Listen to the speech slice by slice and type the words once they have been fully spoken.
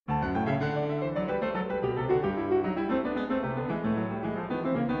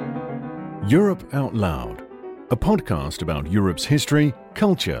Europe Out Loud, a podcast about Europe's history,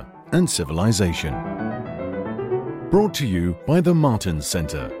 culture, and civilization. Brought to you by the Martens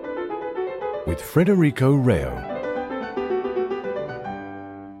Center, with Federico Reo.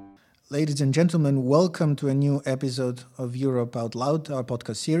 Ladies and gentlemen, welcome to a new episode of Europe Out Loud, our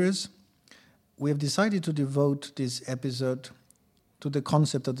podcast series. We have decided to devote this episode to the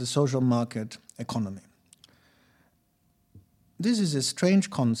concept of the social market economy. This is a strange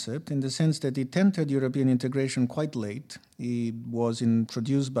concept in the sense that it entered European integration quite late. It was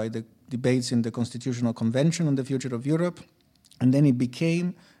introduced by the debates in the Constitutional Convention on the Future of Europe, and then it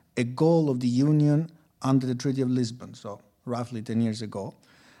became a goal of the Union under the Treaty of Lisbon, so roughly 10 years ago.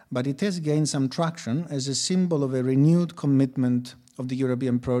 But it has gained some traction as a symbol of a renewed commitment of the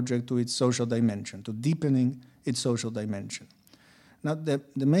European project to its social dimension, to deepening its social dimension. Now, the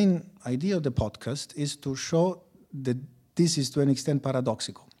main idea of the podcast is to show that this is to an extent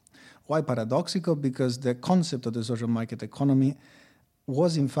paradoxical. Why paradoxical? Because the concept of the social market economy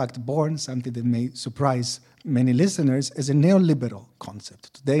was in fact born, something that may surprise many listeners, as a neoliberal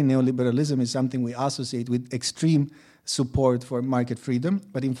concept. Today, neoliberalism is something we associate with extreme support for market freedom,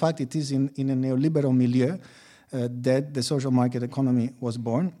 but in fact it is in a neoliberal milieu that the social market economy was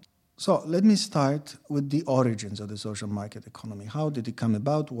born. So let me start with the origins of the social market economy. How did it come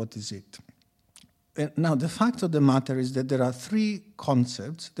about? What is it? Now, the fact of the matter is that there are three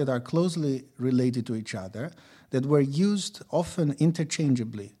concepts that are closely related to each other, that were used often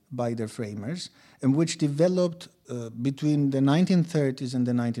interchangeably by their framers, and which developed between the 1930s and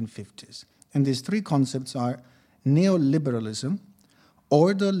the 1950s. And these three concepts are neoliberalism,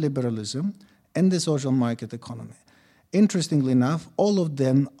 order liberalism, and the social market economy. Interestingly enough, all of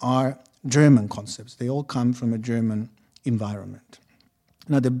them are German concepts. They all come from a German environment.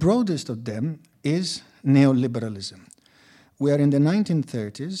 Now, the broadest of them is neoliberalism. We are in the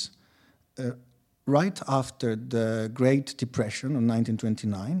 1930s, right after the Great Depression of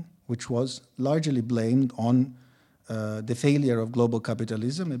 1929, which was largely blamed on the failure of global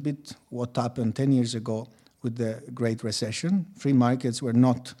capitalism, a bit what happened 10 years ago with the Great Recession. Free markets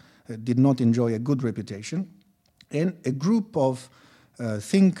did not enjoy a good reputation. And a group of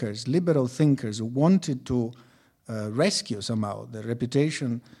thinkers, liberal thinkers, who wanted to rescue somehow the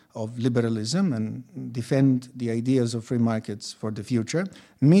reputation of liberalism and defend the ideas of free markets for the future,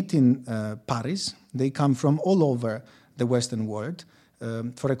 meet in Paris. They come from all over the Western world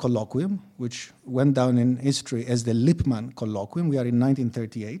for a colloquium, which went down in history as the Lippmann Colloquium. We are in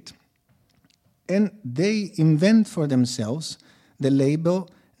 1938. And they invent for themselves the label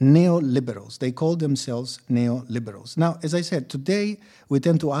neoliberals. They call themselves neoliberals. Now, as I said, today we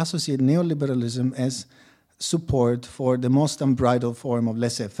tend to associate neoliberalism as support for the most unbridled form of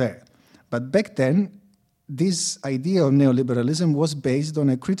laissez-faire. But back then, this idea of neoliberalism was based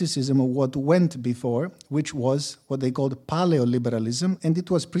on a criticism of what went before, which was what they called paleoliberalism, and it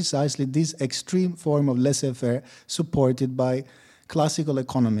was precisely this extreme form of laissez-faire supported by classical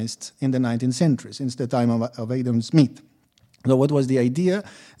economists in the 19th century, since the time of Adam Smith. So what was the idea?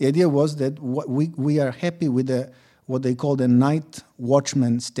 The idea was that we are happy with what they called a night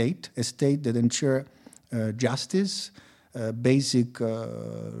watchman state, a state that ensures justice, basic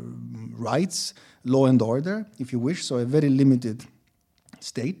rights, law and order, if you wish, so a very limited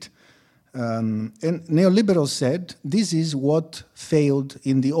state. And neoliberals said this is what failed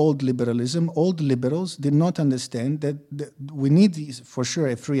in the old liberalism. Old liberals did not understand that we need, for sure,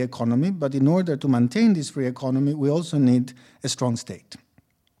 a free economy, but in order to maintain this free economy, we also need a strong state.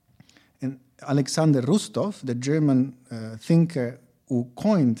 And Alexander Rustov, the German thinker who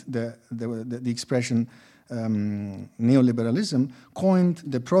coined the expression neoliberalism, coined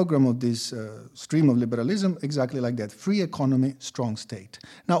the program of this stream of liberalism exactly like that: free economy, strong state.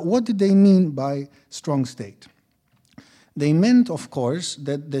 Now, what did they mean by strong state? They meant, of course,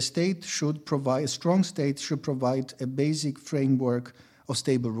 that the state should provide, a strong state should provide a basic framework of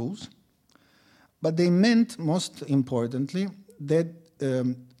stable rules. But they meant, most importantly, that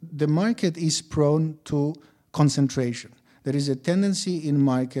the market is prone to concentration. There is a tendency in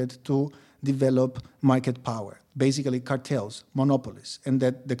market to develop market power, basically cartels, monopolies, and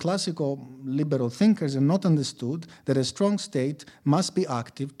that the classical liberal thinkers have not understood that a strong state must be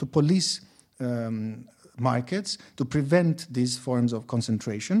active to police markets, to prevent these forms of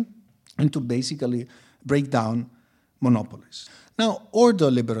concentration, and to basically break down monopolies. Now, order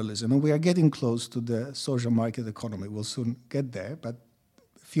liberalism, and we are getting close to the social market economy. We'll soon get there, but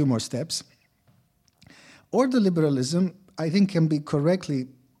a few more steps. Order liberalism, I think, can be correctly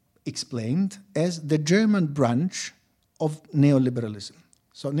explained as the German branch of neoliberalism.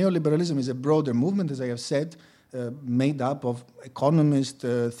 So neoliberalism is a broader movement, as I have said, made up of economists,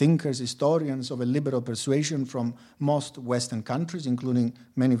 thinkers, historians of a liberal persuasion from most Western countries, including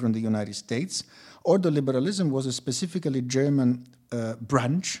many from the United States. Ordoliberalism was a specifically German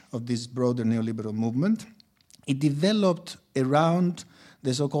branch of this broader neoliberal movement. It developed around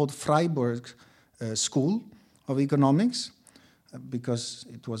the so-called Freiburg School of Economics, because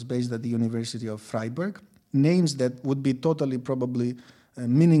it was based at the University of Freiburg. Names that would be totally probably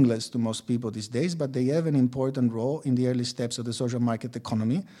meaningless to most people these days, but they have an important role in the early steps of the social market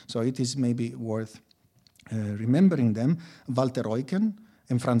economy, so it is maybe worth remembering them. Walter Eucken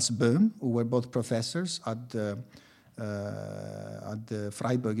and Franz Böhm, who were both professors at the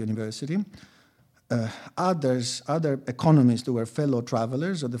Freiburg University. Other economists who were fellow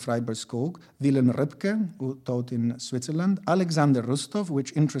travelers of the Freiburg School, Wilhelm Röpke, who taught in Switzerland, Alexander Rustov,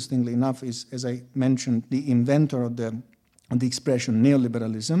 which interestingly enough is, as I mentioned, the inventor of the expression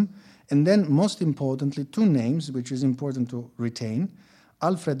neoliberalism, and then most importantly, two names which is important to retain,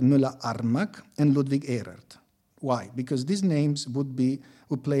 Alfred Müller-Armack and Ludwig Erhard. Why? Because these names would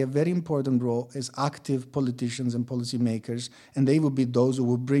play a very important role as active politicians and policymakers, and they would be those who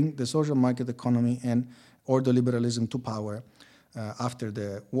would bring the social market economy and ordoliberalism to power after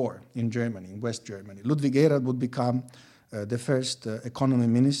the war in Germany, in West Germany. Ludwig Erhard would become the first economy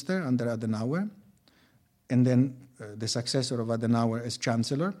minister under Adenauer, and then the successor of Adenauer as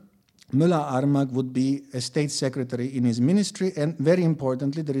chancellor. Müller-Armack would be a state secretary in his ministry, and very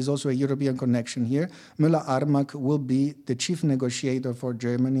importantly, there is also a European connection here. Müller-Armack will be the chief negotiator for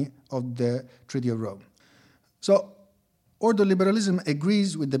Germany of the Treaty of Rome. So, ordoliberalism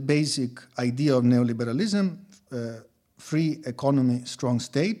agrees with the basic idea of neoliberalism, free economy, strong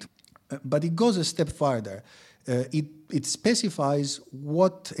state, but it goes a step farther. It specifies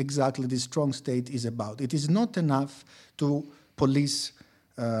what exactly this strong state is about. It is not enough to police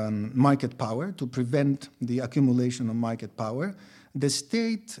market power, to prevent the accumulation of market power. The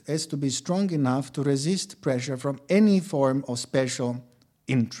state has to be strong enough to resist pressure from any form of special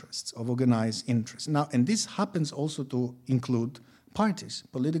interests, of organized interests. Now, and this happens also to include parties.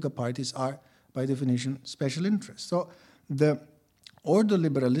 Political parties are, by definition, special interests. So the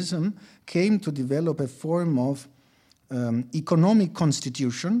ordoliberalism came to develop a form of economic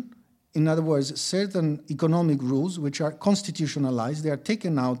constitution. In other words, certain economic rules which are constitutionalized, they are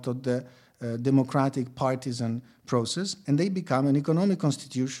taken out of the democratic partisan process, and they become an economic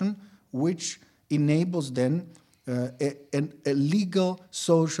constitution which enables then a legal,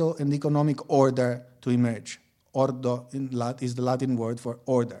 social, and economic order to emerge. Ordo is the Latin word for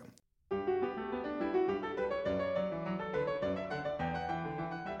order.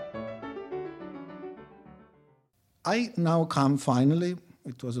 I now come finally,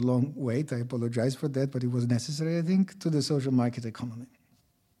 it was a long wait, I apologize for that, but it was necessary, I think, to the social market economy.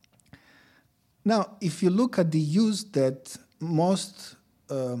 Now, if you look at the use that most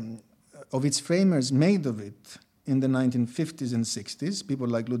of its framers made of it in the 1950s and 60s, people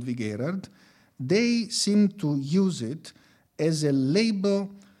like Ludwig Erhard, they seemed to use it as a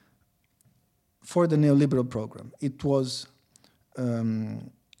label for the neoliberal program. It was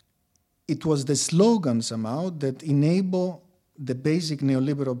the slogan somehow that enabled the basic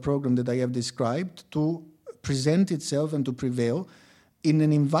neoliberal program that I have described to present itself and to prevail in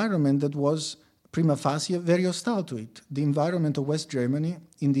an environment that was prima facie very hostile to it, the environment of West Germany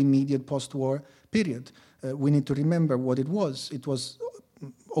in the immediate post-war period. We need to remember what it was. It was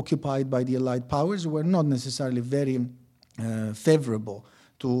occupied by the Allied powers who were not necessarily very favorable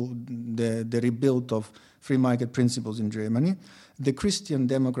to the rebuild of free market principles in Germany. The Christian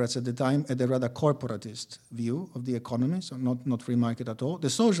Democrats at the time had a rather corporatist view of the economy, so not free market at all. The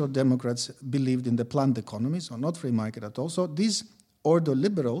Social Democrats believed in the planned economy, so not free market at all. So these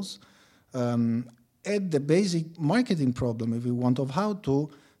ordoliberals had the basic marketing problem, if you want, of how to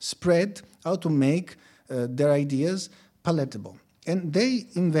spread, how to make their ideas palatable. And they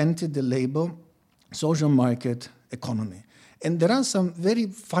invented the label social market economy. And there are some very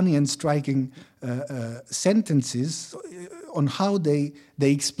funny and striking sentences on how they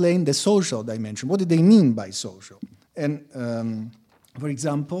explain the social dimension. What do they mean by social? And, for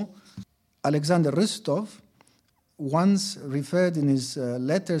example, Alexander Rustov once referred in his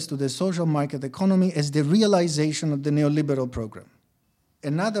letters to the social market economy as the realization of the neoliberal program.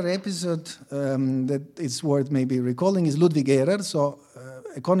 Another episode that is worth maybe recalling is Ludwig Erhard, so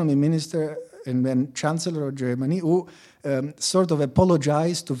economy minister and then Chancellor of Germany, who sort of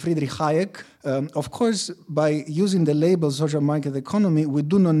apologized to Friedrich Hayek. Of course, by using the label social market economy, we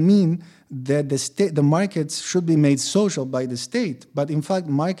do not mean that the markets should be made social by the state, but in fact,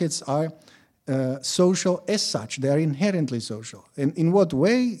 markets are social as such. They are inherently social. And in what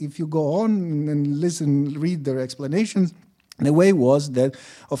way? If you go on and listen, read their explanations, the way was that,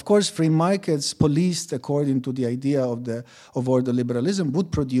 of course, free markets policed according to the idea of ordoliberalism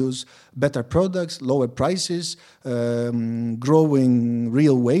would produce better products, lower prices, growing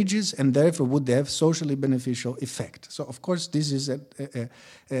real wages, and therefore would have socially beneficial effect. So, of course, this is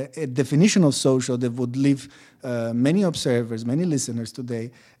a definition of social that would leave many observers, many listeners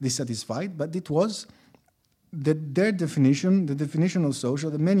today dissatisfied, but it was their definition, the definition of social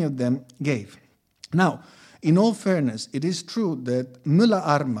that many of them gave. Now, in all fairness, it is true that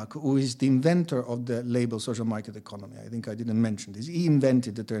Müller-Armack, who is the inventor of the label social market economy, I think I didn't mention this, he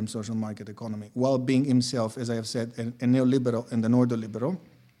invented the term social market economy while being himself, as I have said, a neoliberal and an ordoliberal,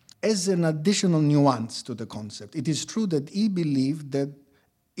 as an additional nuance to the concept. It is true that he believed that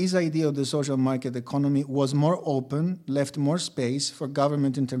his idea of the social market economy was more open, left more space for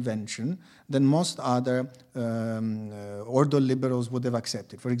government intervention than most other ordoliberals would have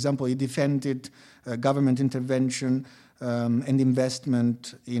accepted. For example, he defended government intervention and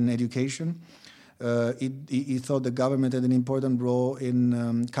investment in education. He thought the government had an important role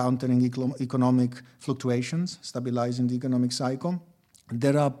in countering economic fluctuations, stabilizing the economic cycle.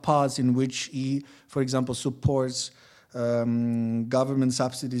 There are parts in which he, for example, supports government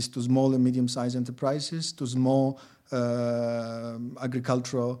subsidies to small and medium-sized enterprises, to small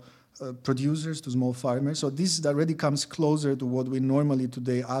agricultural producers, to small farmers. So this already comes closer to what we normally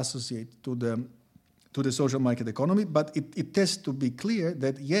today associate to the social market economy. But it has to be clear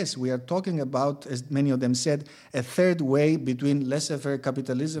that, yes, we are talking about, as many of them said, a third way between laissez-faire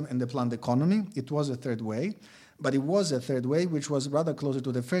capitalism and the planned economy. It was a third way, but it was a third way which was rather closer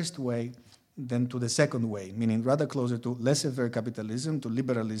to the first way than to the second way, meaning rather closer to laissez-faire capitalism, to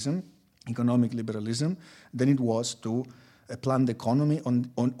liberalism, economic liberalism, than it was to a planned economy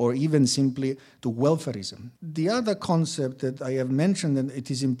or even simply to welfarism. The other concept that I have mentioned, and it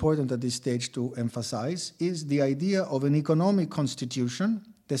is important at this stage to emphasize, is the idea of an economic constitution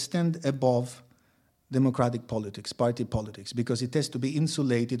that stands above democratic politics, party politics, because it has to be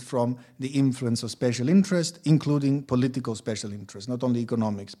insulated from the influence of special interest, including political special interest, not only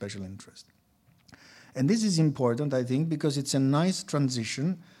economic special interest. And this is important, I think, because it's a nice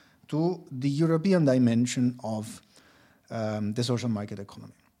transition to the European dimension of the social market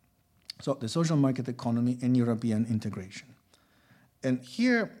economy. So the social market economy and European integration. And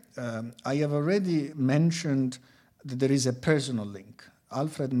here I have already mentioned that there is a personal link.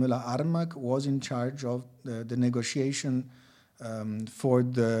 Alfred Müller-Armack was in charge of the negotiation for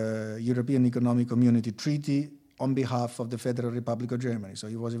the European Economic Community Treaty on behalf of the Federal Republic of Germany. So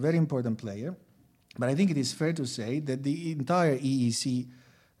he was a very important player. But I think it is fair to say that the entire EEC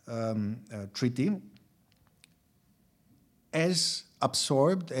treaty has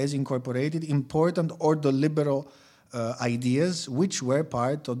absorbed, has incorporated important ordoliberal ideas which were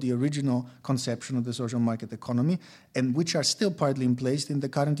part of the original conception of the social market economy and which are still partly in place in the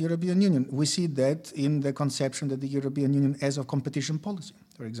current European Union. We see that in the conception that the European Union has of competition policy,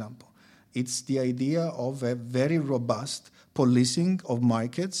 for example. It's the idea of a very robust policing of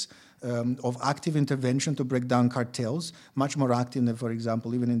markets, of active intervention to break down cartels, much more active than, for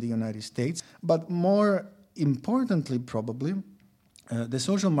example, even in the United States. But more importantly, probably, the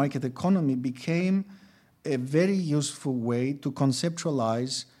social market economy became a very useful way to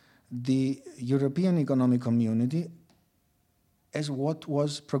conceptualize the European economic community as what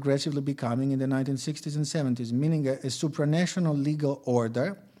was progressively becoming in the 1960s and 70s, meaning a supranational legal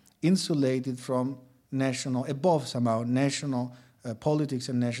order insulated from national, above somehow, national politics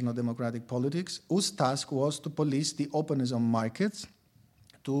and national democratic politics, whose task was to police the openness of markets,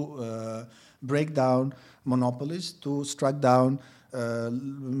 to break down monopolies, to strike down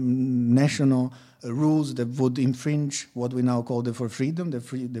national rules that would infringe what we now call the for freedom,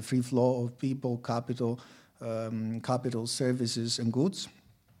 the free flow of people, capital, services, and goods.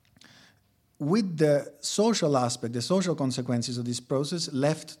 With the social aspect, the social consequences of this process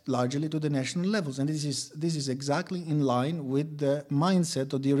left largely to the national levels. And this is exactly in line with the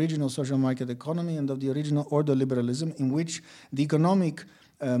mindset of the original social market economy and of the original ordoliberalism, in which the economic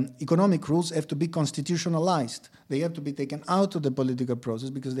rules have to be constitutionalized. They have to be taken out of the political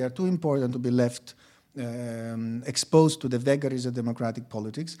process because they are too important to be left exposed to the vagaries of democratic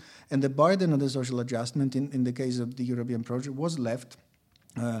politics. And the burden of the social adjustment in the case of the European project was left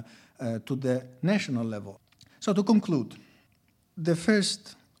to the national level. So to conclude, the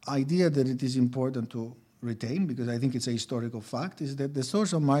first idea that it is important to retain, because I think it's a historical fact, is that the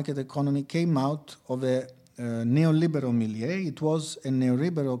social market economy came out of a neoliberal milieu. It was a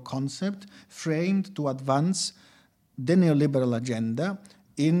neoliberal concept framed to advance the neoliberal agenda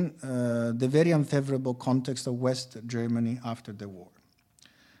in the very unfavorable context of West Germany after the war.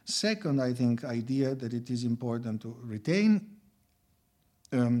 Second, I think, idea that it is important to retain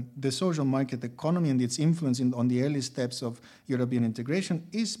the social market economy and its influence on the early steps of European integration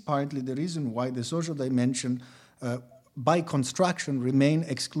is partly the reason why the social dimension, by construction, remain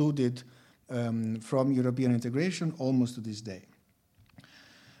excluded from European integration almost to this day.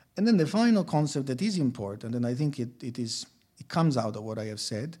 And then the final concept that is important, and I think it comes out of what I have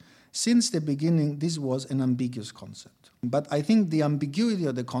said, since the beginning this was an ambiguous concept. But I think the ambiguity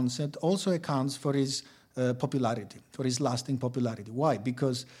of the concept also accounts for its popularity, for its lasting popularity. Why?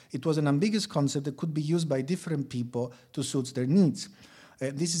 Because it was an ambiguous concept that could be used by different people to suit their needs.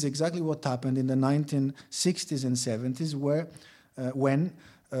 This is exactly what happened in the 1960s and 70s, when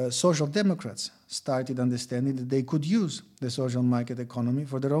social democrats started understanding that they could use the social market economy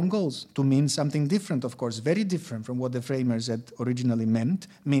for their own goals, to mean something different, of course, very different from what the framers had originally meant,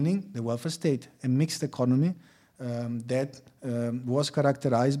 meaning the welfare state, a mixed economy that was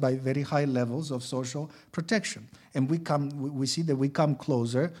characterized by very high levels of social protection. And we see that we come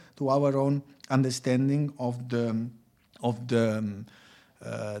closer to our own understanding of the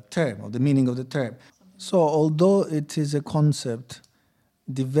term, of the meaning of the term. So although it is a concept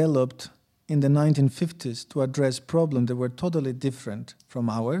developed in the 1950s to address problems that were totally different from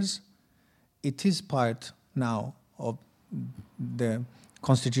ours, it is part now of the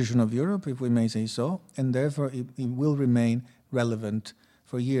Constitution of Europe, if we may say so, and therefore it will remain relevant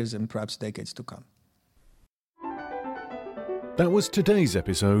for years and perhaps decades to come. That was today's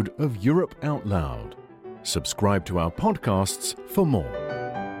episode of Europe Out Loud. Subscribe to our podcasts for more.